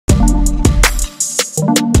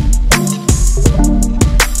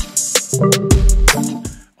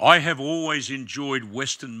I have always enjoyed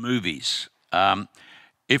Western movies.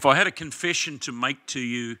 If I had a confession to make to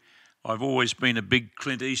you, I've always been a big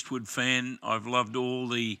Clint Eastwood fan. I've loved all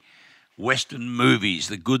the Western movies,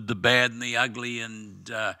 the good, the bad, and the ugly,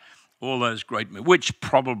 and all those great movies, which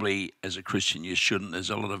probably, as a Christian, you shouldn't. There's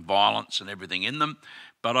a lot of violence and everything in them.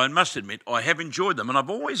 But I must admit, I have enjoyed them. And I've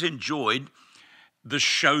always enjoyed the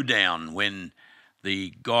showdown when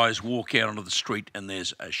the guys walk out onto the street and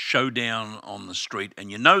there's a showdown on the street.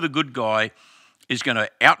 And you know the good guy is going to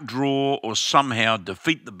outdraw or somehow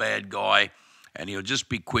defeat the bad guy, and he'll just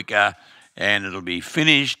be quicker and it'll be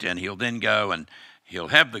finished, and he'll then go and he'll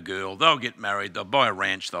have the girl, they'll get married, they'll buy a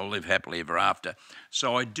ranch, they'll live happily ever after.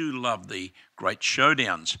 So I do love the great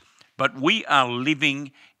showdowns. But we are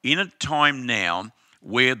living in a time now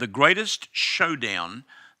where the greatest showdown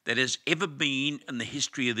that has ever been in the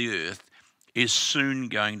history of the earth is soon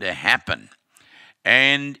going to happen.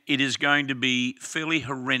 And it is going to be fairly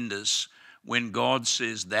horrendous when God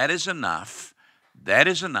says, that is enough,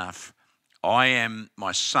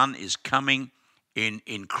 my son is coming in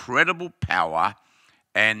incredible power,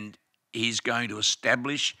 and he's going to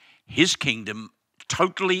establish his kingdom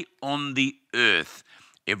totally on the earth.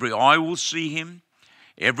 Every eye will see him.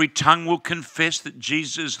 Every tongue will confess that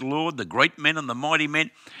Jesus is Lord. The great men and the mighty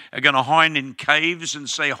men are going to hide in caves and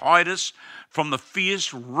say, hide us from the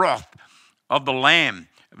fierce wrath of the Lamb,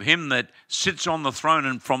 of him that sits on the throne,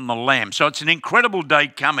 and from the Lamb. So it's an incredible day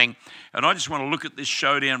coming, and I just want to look at this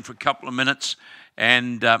showdown for a couple of minutes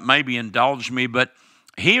and maybe indulge me. But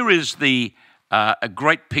here is a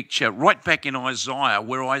great picture right back in Isaiah,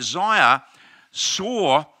 where Isaiah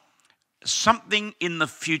saw something in the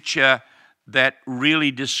future that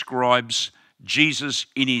really describes Jesus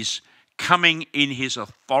in his coming in his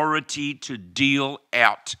authority to deal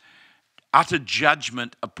out utter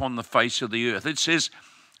judgment upon the face of the earth. It says,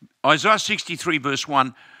 Isaiah 63 verse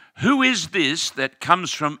 1, who is this that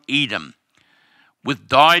comes from Edom with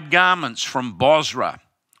dyed garments from Bozrah,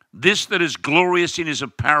 this that is glorious in his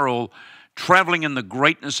apparel, traveling in the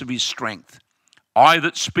greatness of his strength? I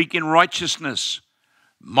that speak in righteousness,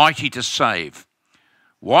 mighty to save.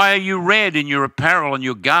 Why are you red in your apparel and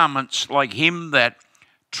your garments like him that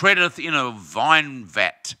treadeth in a wine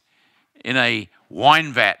vat? And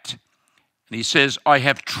he says, I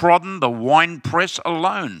have trodden the winepress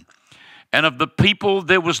alone, and of the people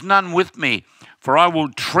there was none with me. For I will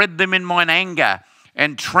tread them in mine anger,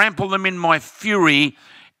 and trample them in my fury,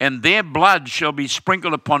 and their blood shall be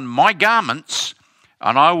sprinkled upon my garments,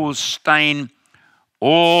 and I will stain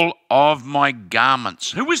all of my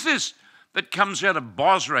garments. Who is this that comes out of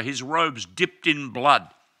Bozrah, his robes dipped in blood?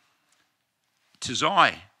 'Tis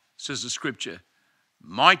I, says the scripture,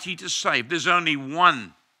 mighty to save. There's only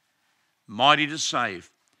one mighty to save.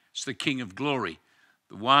 It's the King of glory,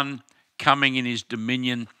 the one coming in his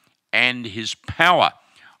dominion and his power.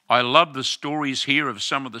 I love the stories here of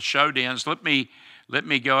some of the showdowns. Let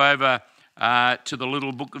me go over to the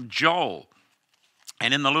little book of Joel.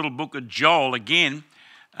 And in the little book of Joel, again,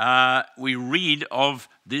 we read of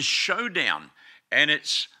this showdown, and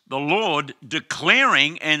it's the Lord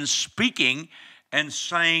declaring and speaking and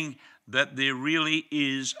saying that there really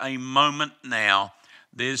is a moment now.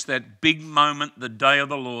 There's that big moment, the day of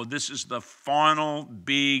the Lord. This is the final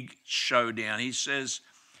big showdown. He says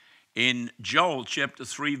in Joel chapter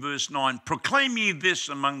 3 verse 9, proclaim ye this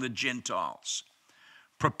among the Gentiles,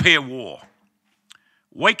 prepare war,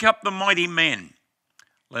 wake up the mighty men,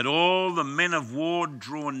 let all the men of war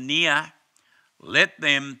draw near, let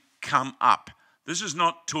them come up. This is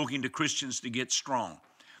not talking to Christians to get strong.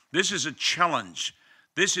 This is a challenge.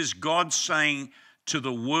 This is God saying to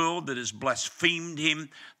the world that has blasphemed him,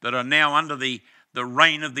 that are now under the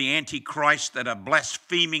reign of the Antichrist, that are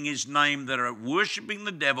blaspheming his name, that are worshiping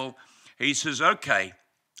the devil. He says, okay,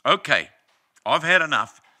 I've had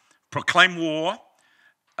enough. Proclaim war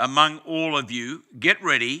among all of you. Get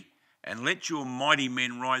ready. And let your mighty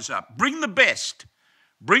men rise up. Bring the best,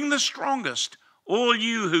 bring the strongest, all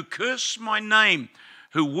you who curse my name,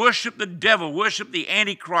 who worship the devil, worship the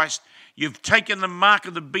Antichrist. You've taken the mark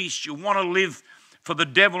of the beast. You want to live for the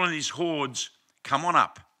devil and his hordes. Come on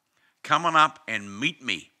up and meet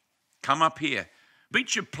me. Come up here.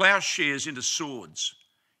 Beat your plowshares into swords.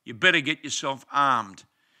 You better get yourself armed,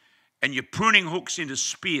 and your pruning hooks into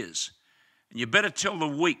spears. And you better tell the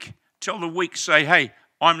weak, say, hey,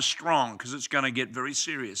 I'm strong, because it's going to get very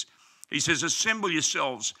serious. He says, assemble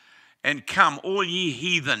yourselves and come, all ye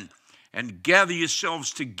heathen, and gather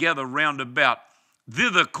yourselves together round about.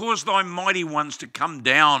 Thither cause thy mighty ones to come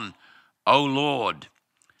down, O Lord.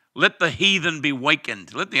 Let the heathen be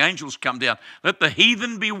wakened. Let the angels come down. Let the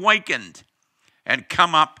heathen be wakened and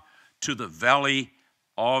come up to the valley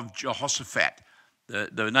of Jehoshaphat.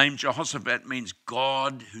 The name Jehoshaphat means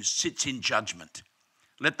God who sits in judgment.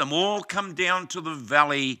 Let them all come down to the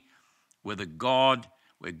valley where God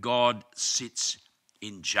sits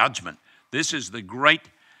in judgment. This is the great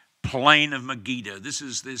plain of Megiddo. This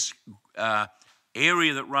is this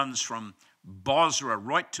area that runs from Bozrah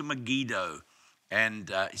right to Megiddo.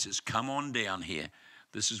 And he says, come on down here.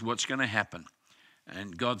 This is what's going to happen.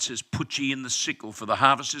 And God says, put ye in the sickle, for the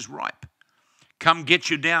harvest is ripe. Come get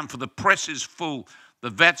you down, for the press is full, the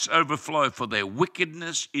vats overflow, for their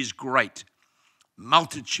wickedness is great.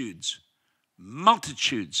 Multitudes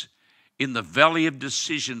in the valley of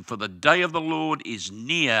decision, for the day of the Lord is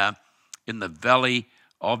near in the valley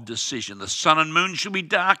of decision. The sun and moon shall be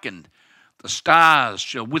darkened, the stars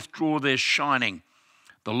shall withdraw their shining.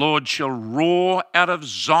 The Lord shall roar out of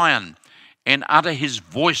Zion and utter his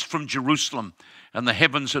voice from Jerusalem, and the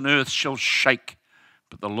heavens and earth shall shake.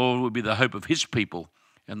 But the Lord will be the hope of his people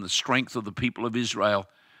and the strength of the people of Israel.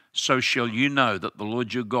 So shall you know that the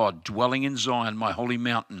Lord your God, dwelling in Zion, my holy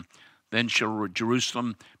mountain, then shall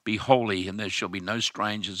Jerusalem be holy, and there shall be no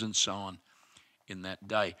strangers, and so on in that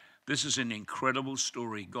day. This is an incredible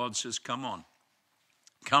story. God says, come on.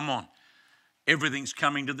 Come on. Everything's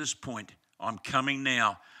coming to this point. I'm coming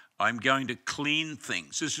now. I'm going to clean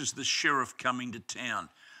things. This is the sheriff coming to town.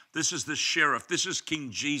 This is the sheriff. This is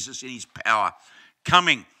King Jesus in his power,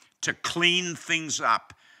 coming to clean things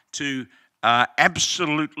up, to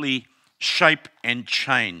absolutely shape and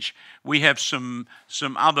change. We have some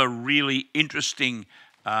other really interesting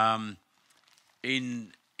little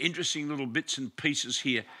bits and pieces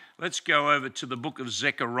here. Let's go over to the book of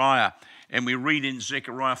Zechariah, and we read in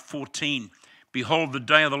Zechariah 14, behold, the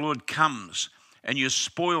day of the Lord comes, and your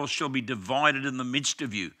spoil shall be divided in the midst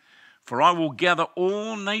of you. For I will gather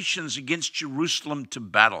all nations against Jerusalem to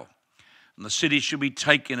battle, and the city shall be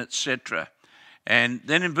taken, etc. And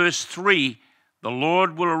then in verse 3, the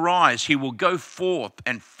Lord will arise. He will go forth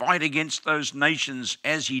and fight against those nations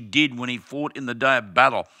as he did when he fought in the day of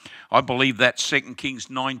battle. I believe that's 2 Kings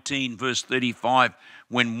 19, verse 35,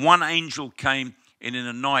 when one angel came and in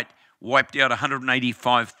a night wiped out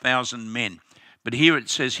 185,000 men. But here it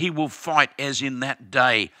says he will fight as in that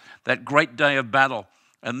day, that great day of battle.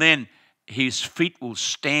 And then his feet will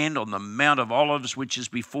stand on the Mount of Olives, which is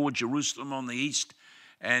before Jerusalem on the east.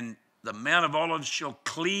 And the Mount of Olives shall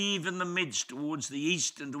cleave in the midst towards the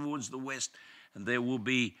east and towards the west. And there will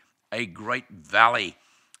be a great valley.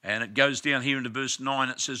 And it goes down here into verse 9.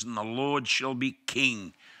 It says, and the Lord shall be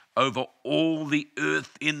king over all the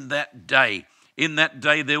earth in that day. In that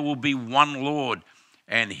day there will be one Lord,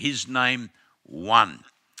 and his name one.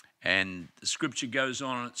 And the scripture goes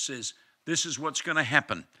on and it says, this is what's going to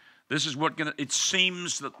happen. It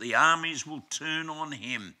seems that the armies will turn on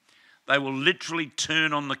him. They will literally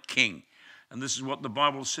turn on the king. And this is what the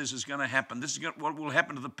Bible says is going to happen. This is what will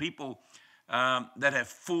happen to the people that have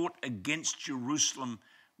fought against Jerusalem.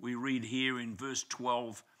 We read here in verse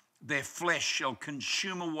 12, their flesh shall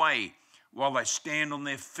consume away while they stand on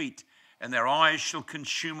their feet, and their eyes shall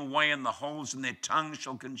consume away in the holes, and their tongue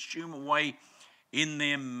shall consume away in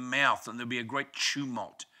their mouth, and there'll be a great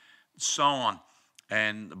tumult, and so on.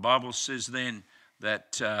 And the Bible says then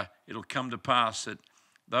that it'll come to pass that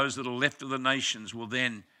those that are left of the nations will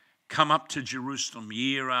then come up to Jerusalem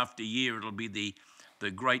year after year. It'll be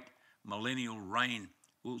the great millennial reign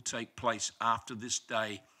will take place after this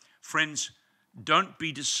day. Friends, don't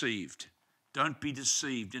be deceived. Don't be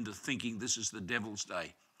deceived into thinking this is the devil's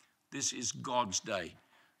day. This is God's day.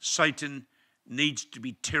 Satan needs to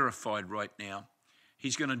be terrified right now.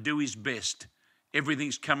 He's going to do his best.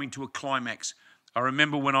 Everything's coming to a climax. I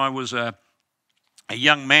remember when I was a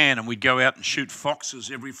young man and we'd go out and shoot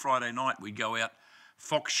foxes every Friday night. We'd go out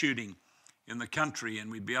fox shooting in the country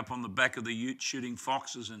and we'd be up on the back of the ute shooting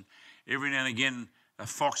foxes, and every now and again a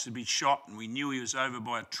fox would be shot and we knew he was over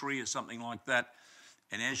by a tree or something like that.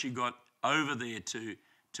 And as you got over there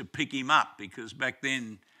to pick him up, because back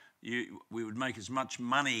then we would make as much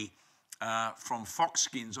money from fox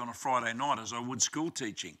skins on a Friday night as I would school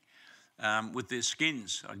teaching. With their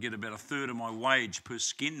skins, I'd get about a third of my wage per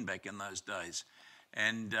skin back in those days.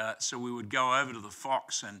 And so we would go over to the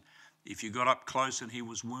fox, and if you got up close and he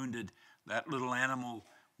was wounded, that little animal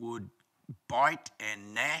would bite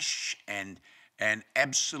and gnash and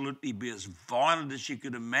absolutely be as violent as you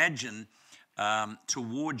could imagine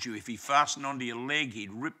towards you. If he fastened onto your leg,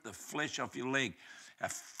 he'd rip the flesh off your leg. A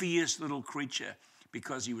fierce little creature,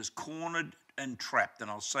 because he was cornered and trapped. And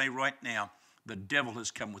I'll say right now, the devil has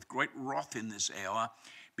come with great wrath in this hour,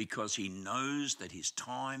 because he knows that his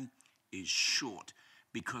time is short,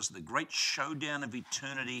 because the great showdown of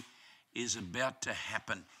eternity is about to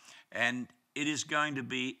happen. And it is going to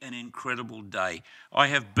be an incredible day. I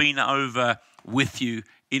have been over with you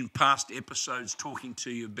in past episodes talking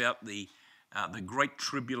to you about the Great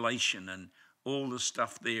Tribulation and all the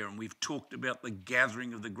stuff there. And we've talked about the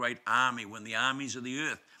gathering of the great army when the armies of the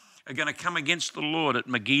earth are going to come against the Lord at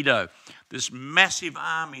Megiddo. This massive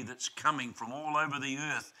army that's coming from all over the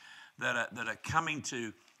earth that are coming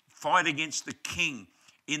to fight against the king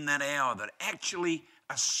in that hour, that actually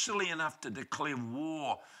are silly enough to declare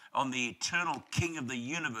war on the eternal king of the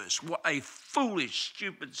universe. What a foolish,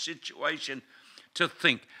 stupid situation to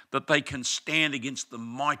think that they can stand against the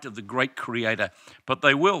might of the great creator. But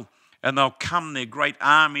they will, and they'll come. Their great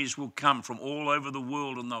armies will come from all over the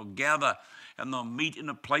world, and they'll gather and they'll meet in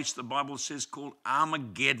a place the Bible says called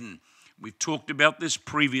Armageddon. We've talked about this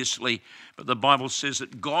previously, but the Bible says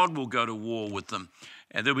that God will go to war with them,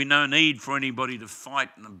 and there'll be no need for anybody to fight.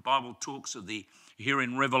 And the Bible talks of here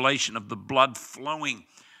in Revelation, of the blood flowing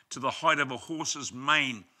to the height of a horse's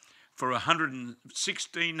mane for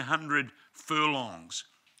 1,600 furlongs,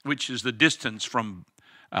 which is the distance from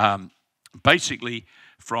basically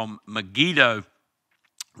from Megiddo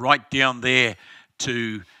right down there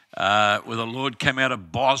to where the Lord came out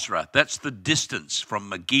of Bozrah. That's the distance from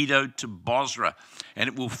Megiddo to Bozrah, and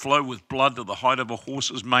it will flow with blood to the height of a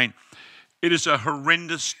horse's mane. It is a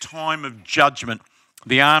horrendous time of judgment.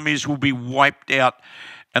 The armies will be wiped out,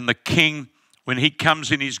 and the king, when he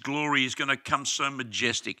comes in his glory, is going to come so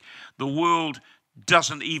majestic. The world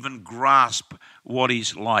doesn't even grasp what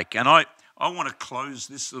he's like. And I want to close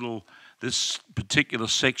this particular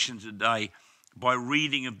section today by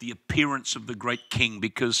reading of the appearance of the great king,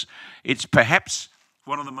 because it's perhaps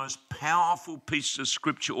one of the most powerful pieces of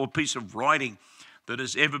scripture or piece of writing that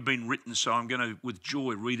has ever been written. So I'm going to, with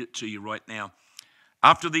joy, read it to you right now.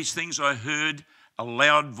 After these things I heard a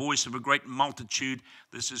loud voice of a great multitude.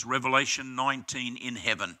 This is Revelation 19 in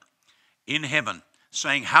heaven,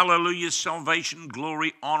 saying, Hallelujah, salvation,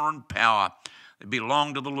 glory, honor, and power. They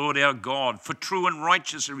belong to the Lord our God, for true and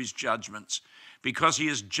righteous are his judgments, because he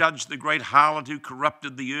has judged the great harlot who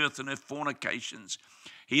corrupted the earth in her fornications.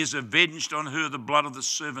 He has avenged on her the blood of the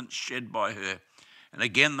servants shed by her. And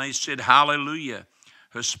again they said, Hallelujah.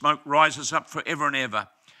 Her smoke rises up forever and ever.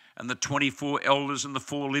 And the 24 elders and the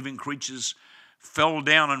 4 living creatures fell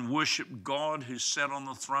down and worshipped God who sat on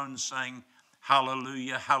the throne, saying,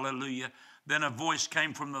 Hallelujah, hallelujah. Then a voice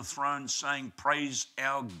came from the throne saying, Praise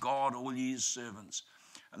our God, all ye his servants,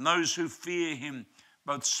 and those who fear him,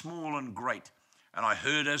 both small and great. And I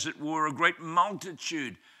heard, as it were, a great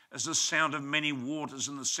multitude, as the sound of many waters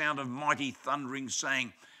and the sound of mighty thundering,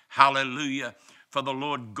 saying, Hallelujah, for the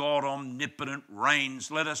Lord God omnipotent reigns.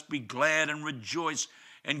 Let us be glad and rejoice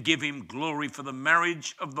and give him glory, for the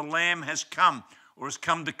marriage of the Lamb has come, or has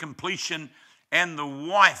come to completion, and the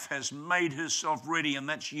wife has made herself ready. And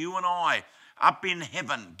that's you and I up in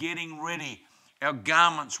heaven getting ready. Our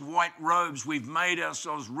garments, white robes, we've made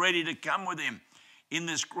ourselves ready to come with him in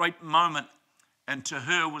this great moment. And to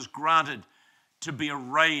her was granted to be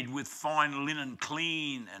arrayed with fine linen,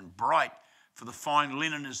 clean and bright, for the fine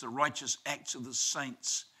linen is the righteous acts of the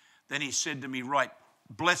saints. Then he said to me, Write,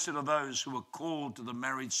 blessed are those who are called to the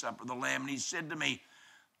marriage supper of the Lamb. And he said to me,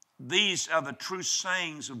 These are the true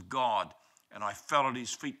sayings of God. And I fell at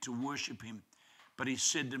his feet to worship him. But he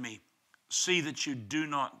said to me, See that you do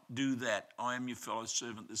not do that. I am your fellow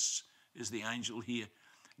servant. This is the angel here.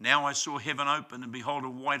 Now I saw heaven open, and behold, a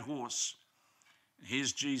white horse. And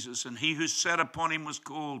here's Jesus. And he who sat upon him was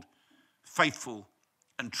called Faithful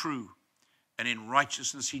and True. And in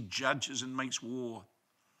righteousness he judges and makes war.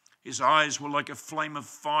 His eyes were like a flame of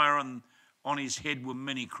fire, and on his head were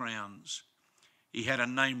many crowns. He had a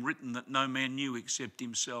name written that no man knew except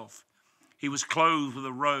himself. He was clothed with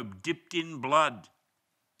a robe dipped in blood.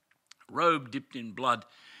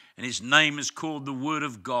 And his name is called the Word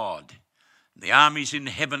of God. The armies in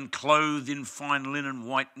heaven, clothed in fine linen,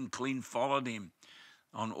 white and clean, followed him,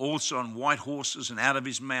 also on white horses, and out of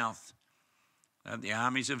his mouth, the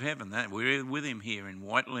armies of heaven, we're with him here in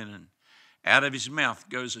white linen. Out of his mouth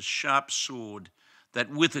goes a sharp sword, that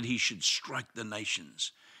with it he should strike the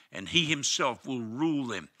nations. And he himself will rule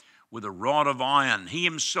them with a rod of iron. He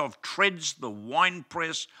himself treads the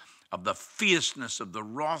winepress of the fierceness of the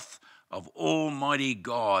wrath of Almighty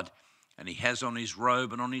God. And he has on his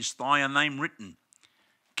robe and on his thigh a name written,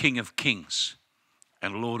 King of Kings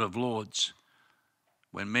and Lord of Lords.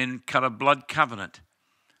 When men cut a blood covenant,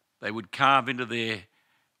 they would carve into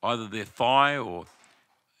either their thigh or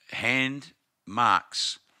hand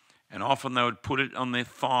marks, and often they would put it on their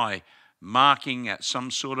thigh, marking at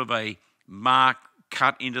some sort of a mark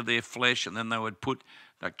cut into their flesh, and then they would put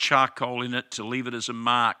like charcoal in it to leave it as a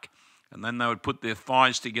mark. And then they would put their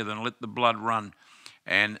thighs together and let the blood run.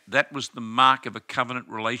 And that was the mark of a covenant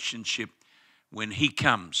relationship. When he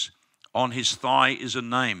comes, on his thigh is a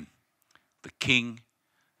name, the King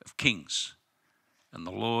of Kings and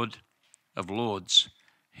the Lord of Lords.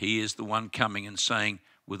 He is the one coming and saying,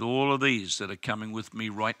 with all of these that are coming with me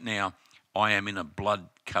right now, I am in a blood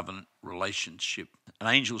covenant relationship. An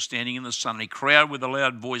angel standing in the sun, and he cried with a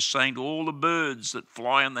loud voice, saying to all the birds that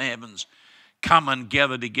fly in the heavens, come and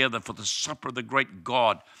gather together for the supper of the great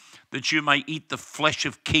God, that you may eat the flesh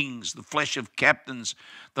of kings, the flesh of captains,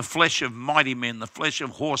 the flesh of mighty men, the flesh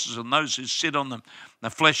of horses and those who sit on them, the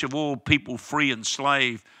flesh of all people, free and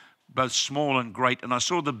slave, both small and great. And I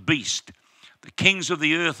saw the beast, the kings of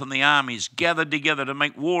the earth and the armies, gathered together to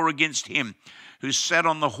make war against him who sat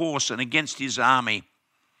on the horse and against his army.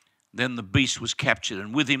 Then the beast was captured,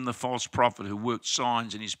 and with him the false prophet who worked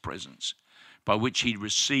signs in his presence, by which he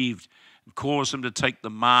received and caused them to take the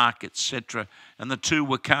mark, etc. And the two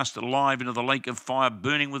were cast alive into the lake of fire,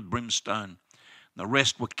 burning with brimstone. And the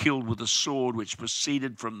rest were killed with a sword which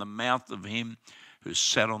proceeded from the mouth of him who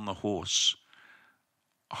sat on the horse.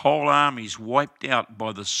 Whole armies wiped out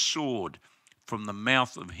by the sword from the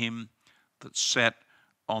mouth of him that sat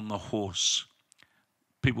on the horse.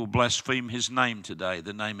 People blaspheme his name today,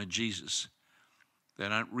 the name of Jesus. They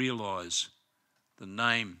don't realize the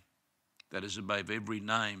name that is above every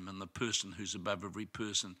name and the person who's above every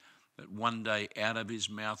person, that one day out of his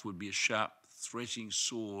mouth would be a sharp threshing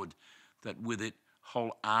sword, that with it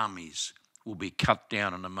whole armies will be cut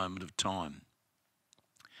down in a moment of time.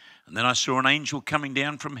 And then I saw an angel coming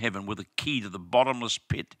down from heaven with a key to the bottomless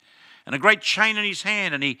pit and a great chain in his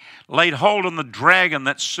hand, and he laid hold on the dragon,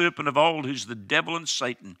 that serpent of old, who's the devil and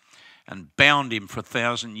Satan, and bound him for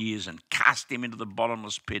 1,000 years and cast him into the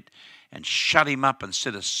bottomless pit and shut him up and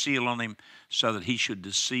set a seal on him so that he should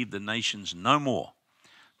deceive the nations no more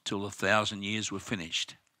till 1,000 years were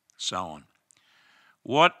finished. So on.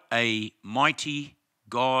 What a mighty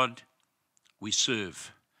God we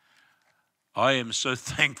serve. I am so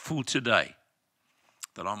thankful today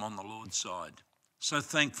that I'm on the Lord's side. So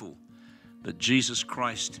thankful that Jesus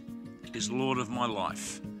Christ is Lord of my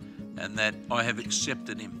life and that I have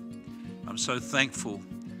accepted him. I'm so thankful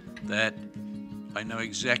that I know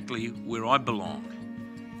exactly where I belong.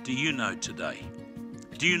 Do you know today?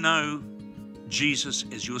 Do you know Jesus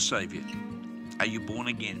as your Savior? Are you born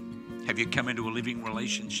again? Have you come into a living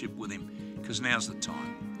relationship with him? Because now's the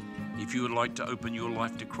time. If you would like to open your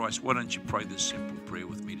life to Christ, why don't you pray this simple prayer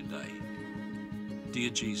with me today? Dear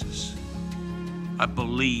Jesus, I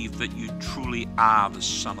believe that you truly are the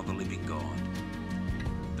Son of the living God,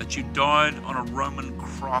 that you died on a Roman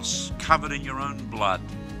cross covered in your own blood,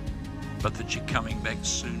 but that you're coming back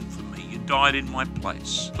soon for me. You died in my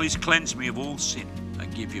place. Please cleanse me of all sin. I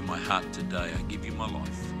give you my heart today. I give you my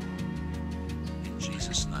life. In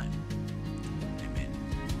Jesus' name.